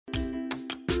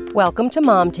Welcome to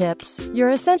Mom Tips, your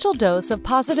essential dose of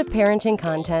positive parenting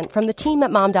content from the team at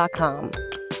mom.com.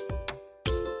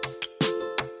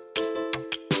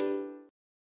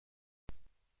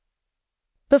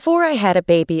 Before I had a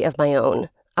baby of my own,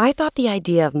 I thought the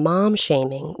idea of mom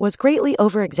shaming was greatly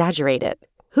over-exaggerated.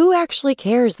 Who actually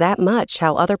cares that much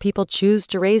how other people choose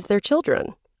to raise their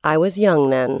children? I was young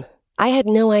then. I had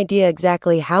no idea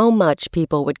exactly how much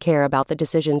people would care about the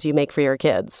decisions you make for your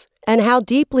kids, and how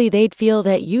deeply they'd feel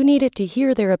that you needed to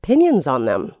hear their opinions on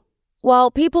them. While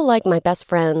people like my best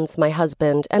friends, my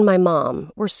husband, and my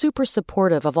mom were super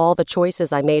supportive of all the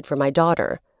choices I made for my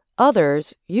daughter,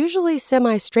 others, usually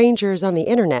semi-strangers on the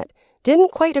internet,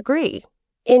 didn't quite agree.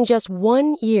 In just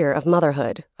 1 year of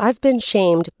motherhood, I've been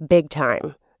shamed big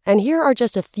time, and here are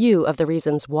just a few of the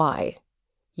reasons why.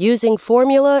 Using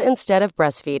formula instead of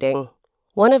breastfeeding.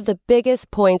 One of the biggest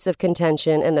points of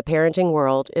contention in the parenting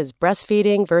world is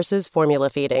breastfeeding versus formula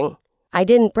feeding. I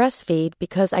didn't breastfeed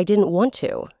because I didn't want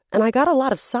to, and I got a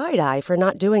lot of side-eye for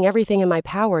not doing everything in my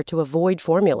power to avoid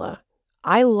formula.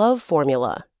 I love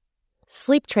formula.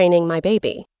 Sleep training my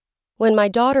baby. When my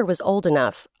daughter was old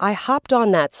enough, I hopped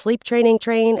on that sleep training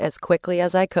train as quickly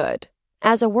as I could.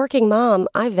 As a working mom,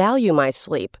 I value my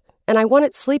sleep, and I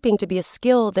wanted sleeping to be a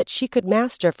skill that she could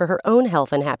master for her own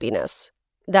health and happiness.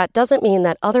 That doesn't mean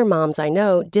that other moms I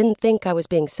know didn't think I was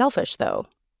being selfish, though.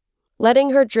 Letting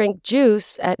her drink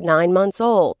juice at 9 months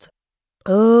old.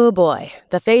 Oh boy,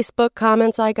 the Facebook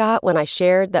comments I got when I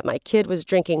shared that my kid was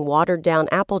drinking watered-down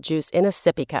apple juice in a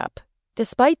sippy cup.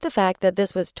 Despite the fact that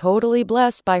this was totally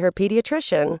blessed by her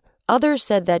pediatrician, others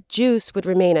said that juice would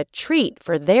remain a treat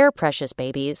for their precious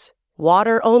babies.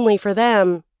 Water only for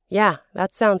them. Yeah,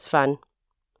 that sounds fun.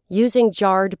 Using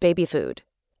jarred baby food.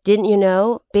 Didn't you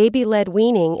know baby-led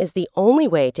weaning is the only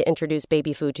way to introduce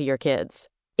baby food to your kids?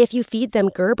 If you feed them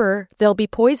Gerber, they'll be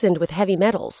poisoned with heavy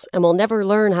metals and will never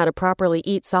learn how to properly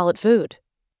eat solid food.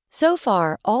 So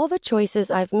far, all the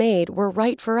choices I've made were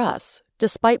right for us,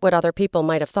 despite what other people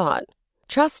might have thought.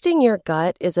 Trusting your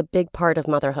gut is a big part of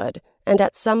motherhood, and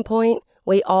at some point,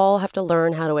 we all have to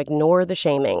learn how to ignore the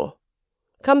shaming.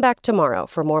 Come back tomorrow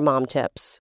for more mom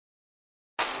tips.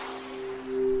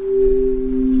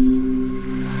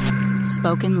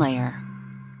 Spoken Layer.